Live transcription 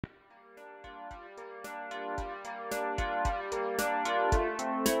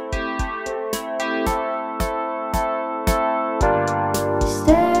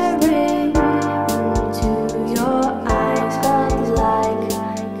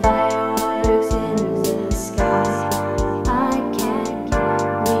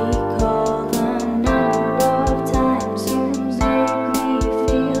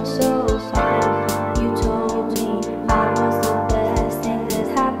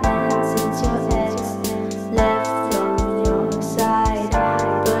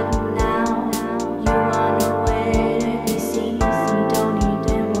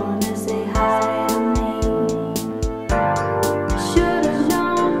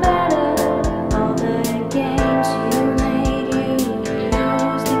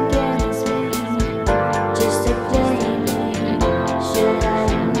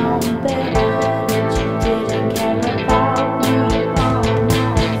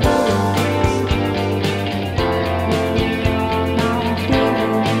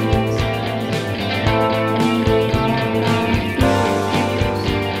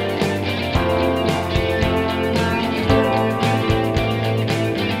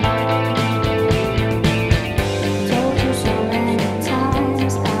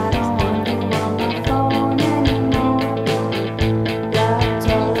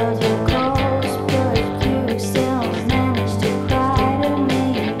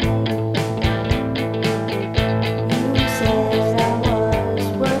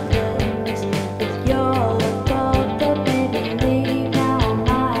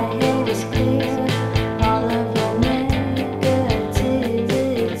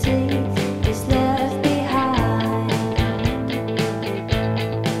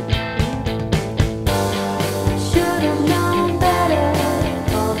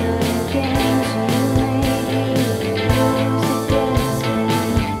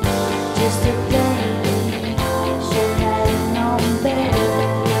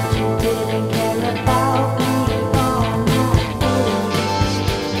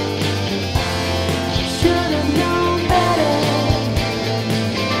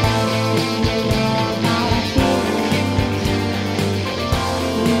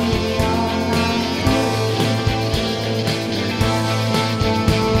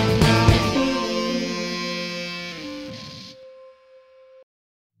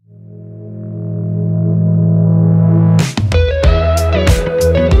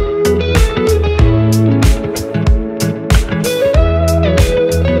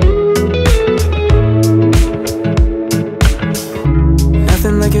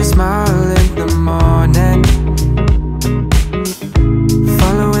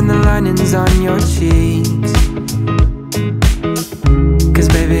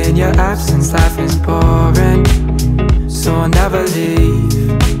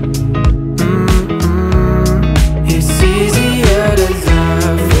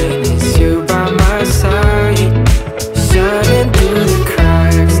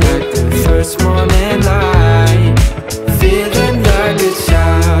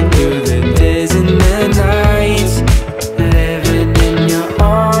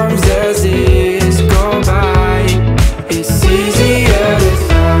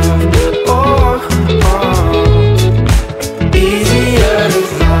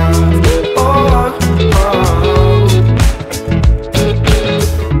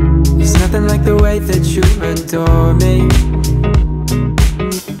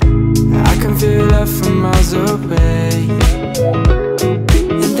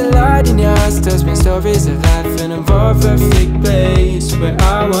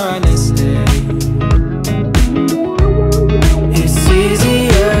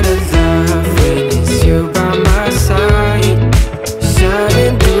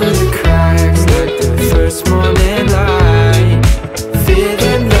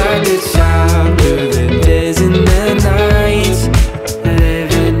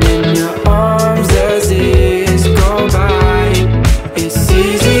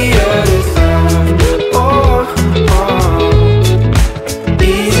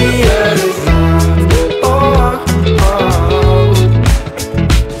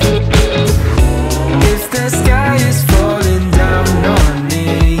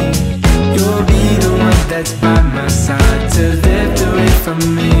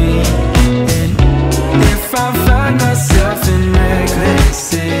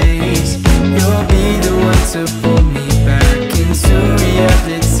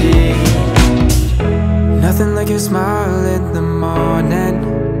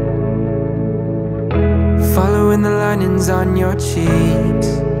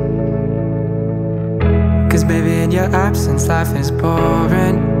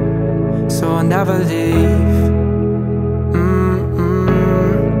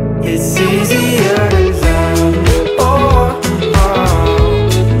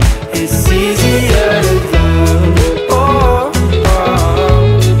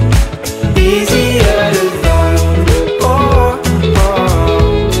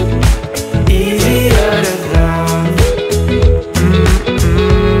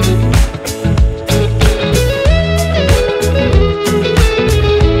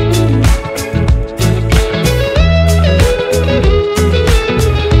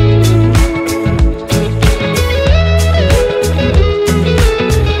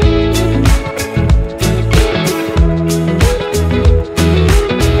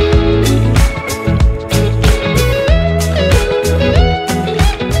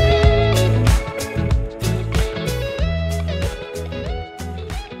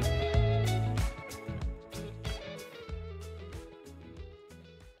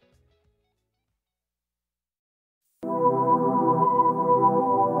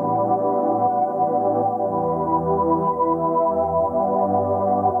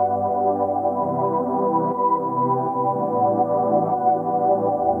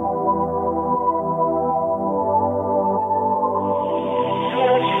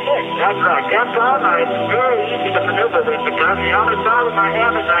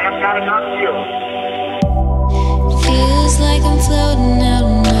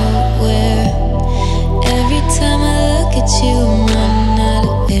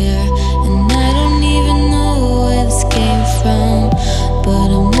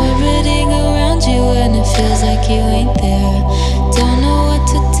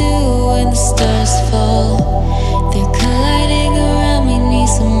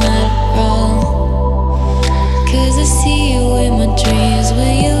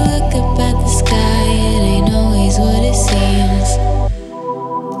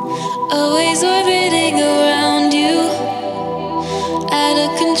Always orbiting around you, out of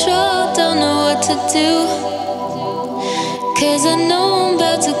control, don't know what to do. 'Cause I know I'm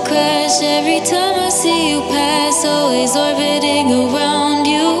about to crash every time I see you pass. Always orbiting around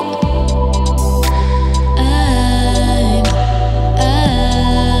you.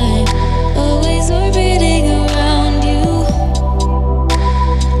 I'm always orbiting around you.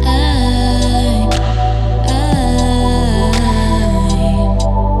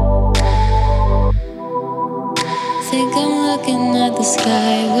 Think I'm looking at the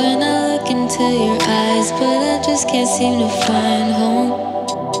sky when I look into your eyes, but I just can't seem to find home.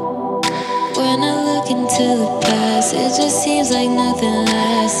 When I look into the past, it just seems like nothing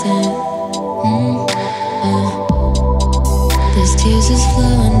lasts. There's tears just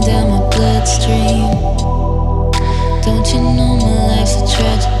flowing down my bloodstream. Don't you know my life's a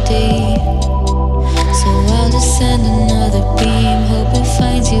tragedy? So I'll just send another beam, hope it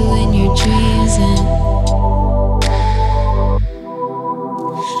finds you in your dreams. And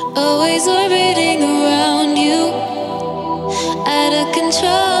always orbiting around you, out of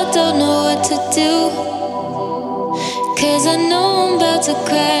control, don't know what to do. 'Cause I know I'm about to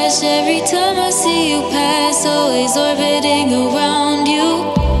crash every time I see you pass. Always orbiting around you.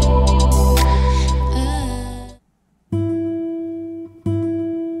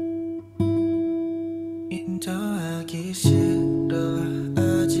 인정하기 싫어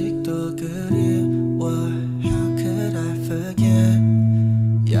아직도 그리워. How could I forget?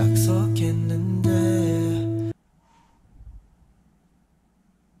 약속했는데.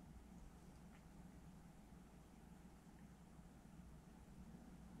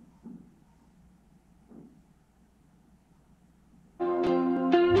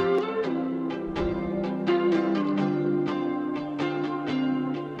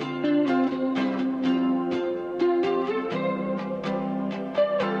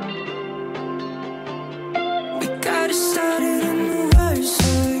 We got it started on the right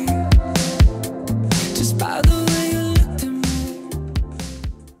side, just by the way you looked at me.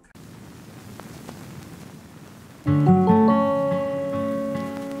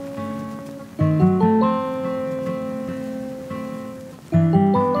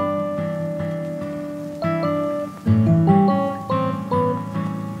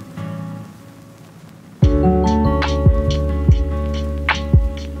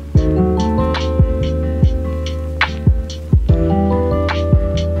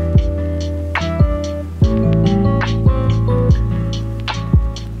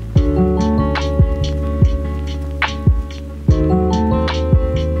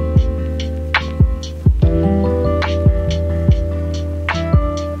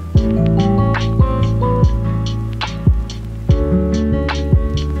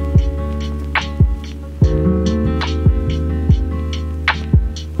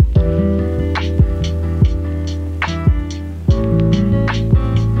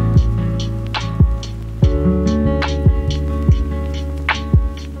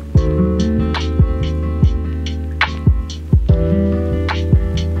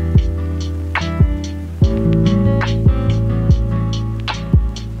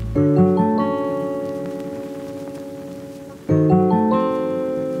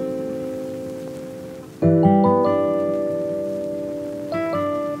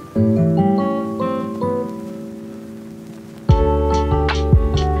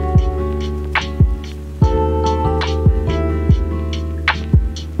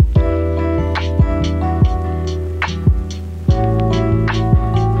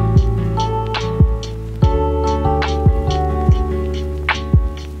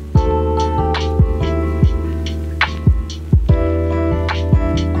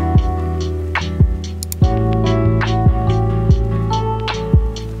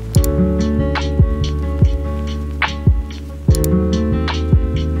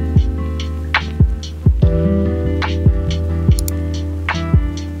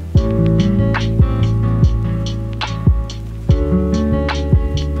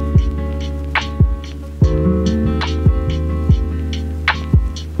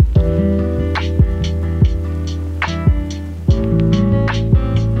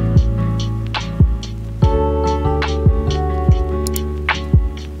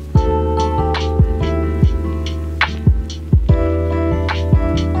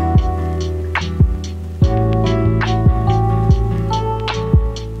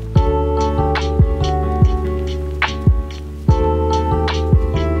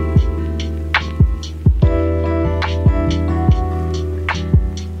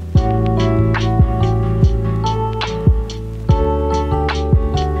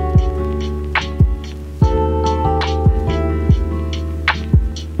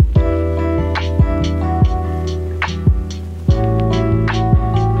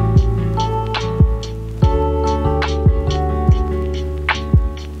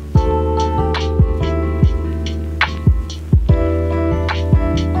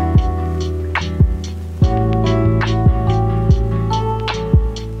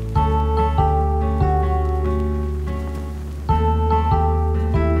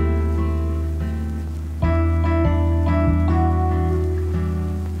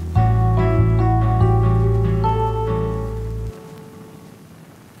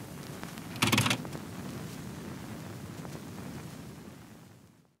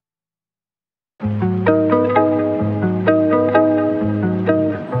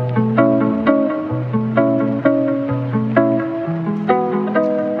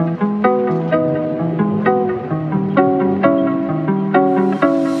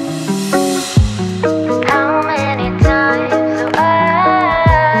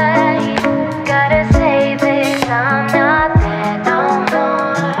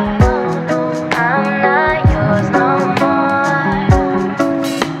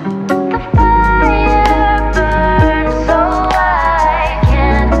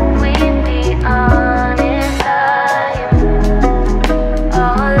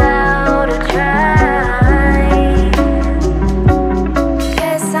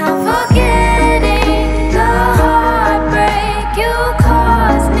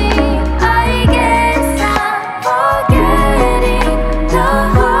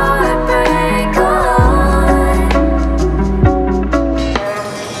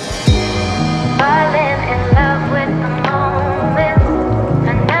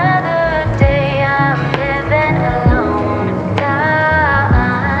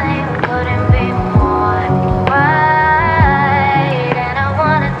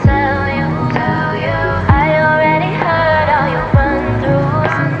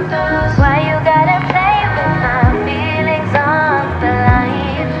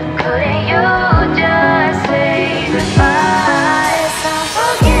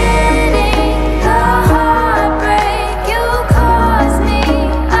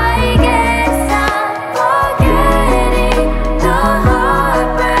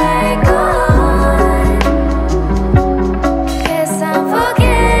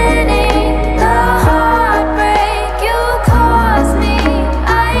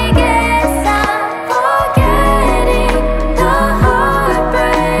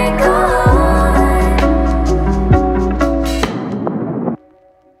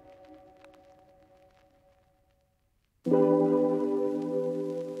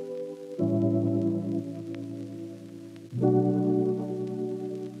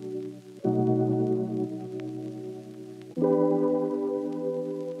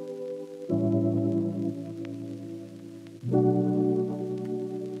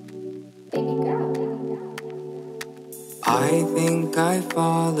 I think I've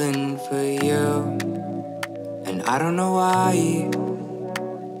fallen for you, and I don't know why.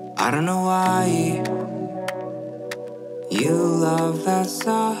 I don't know why. You love that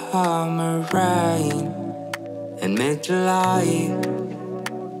summer rain in mid-July,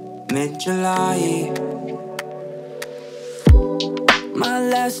 mid-July. My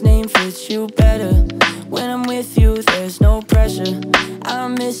last name fits you better. When I'm with you, there's no pressure. I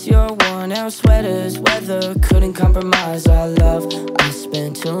miss your worn-out sweaters. Weather couldn't compromise our love. I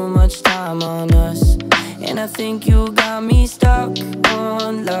spent too much time on us, and I think you got me stuck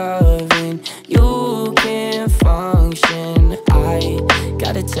on loving. You can't function. I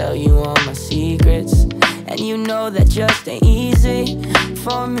gotta tell you all my secrets, and you know that just ain't easy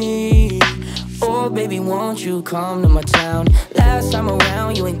for me. Oh, baby, won't you come to my town? Last time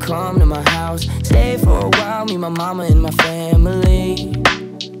around, you ain't come to my house. Stay for a while, me, my mama, and my family.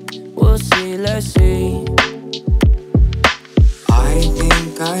 We'll see, let's see. I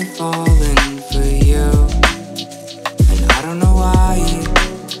think I've fallen for you, and I don't know why.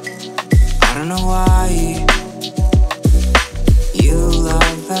 I don't know why. You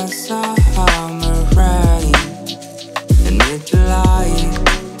love that summer rain in mid-July,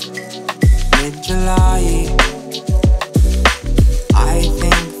 mid-July. I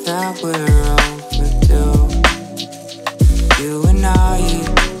think that we're overdue. You and I,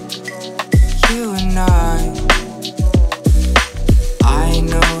 you and I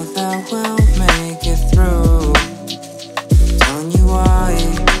know that we'll make it through. Telling you why,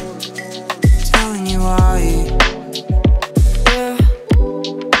 telling you why. Yeah,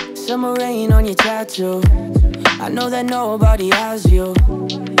 summer rain on your tattoo. I know that nobody has you.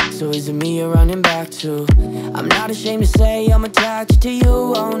 So is it me you're running back to? I'm not ashamed to say I'm attached to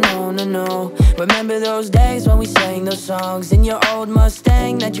you. Oh no, no, no. Remember those days when we sang those songs in your old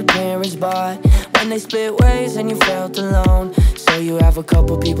Mustang that your parents bought, when they split ways and you felt alone. So you have a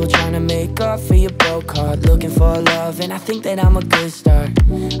couple people trying to make up for your broke heart, looking for love, and I think that I'm a good start.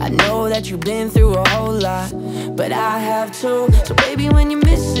 I know that you've been through a whole lot, but I have too. So baby, when you're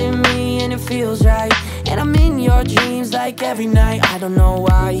missing me and it feels right, and I'm in your dreams like every night, I don't know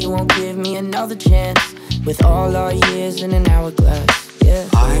why you won't give me another chance. With all our years in an hourglass, yeah.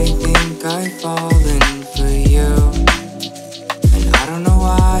 I think I've fallen for you, and I don't know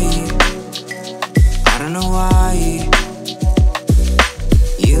why. I don't know why.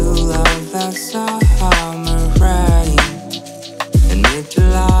 You love that summer rain in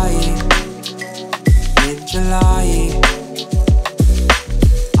mid-July, mid-July.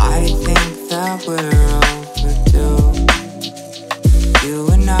 I think that we're overdue. You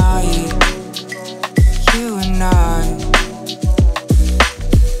and I, you and I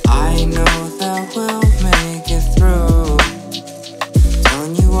know that we'll make it through.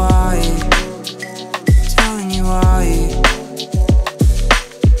 Telling you why, telling you why.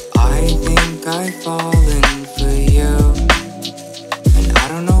 I think I've fallen for you, and I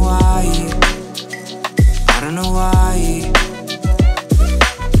don't know why. I don't know why.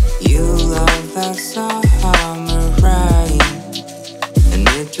 You love that summer rain in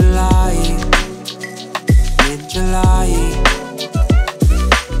mid-July, mid-July.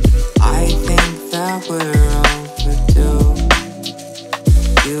 I think that we're overdue.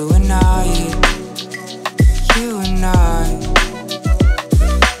 You and I, you and I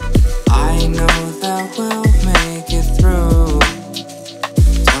know that we'll make it through.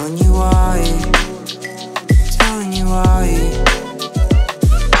 Telling you why, telling you why.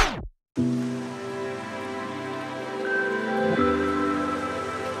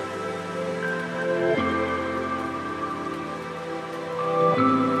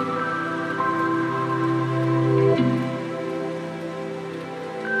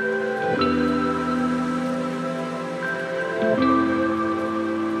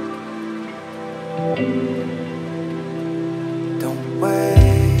 Don't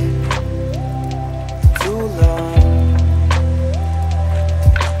wait too long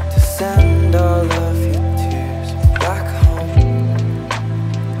to send all of your tears back home.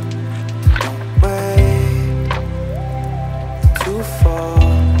 Don't wait too far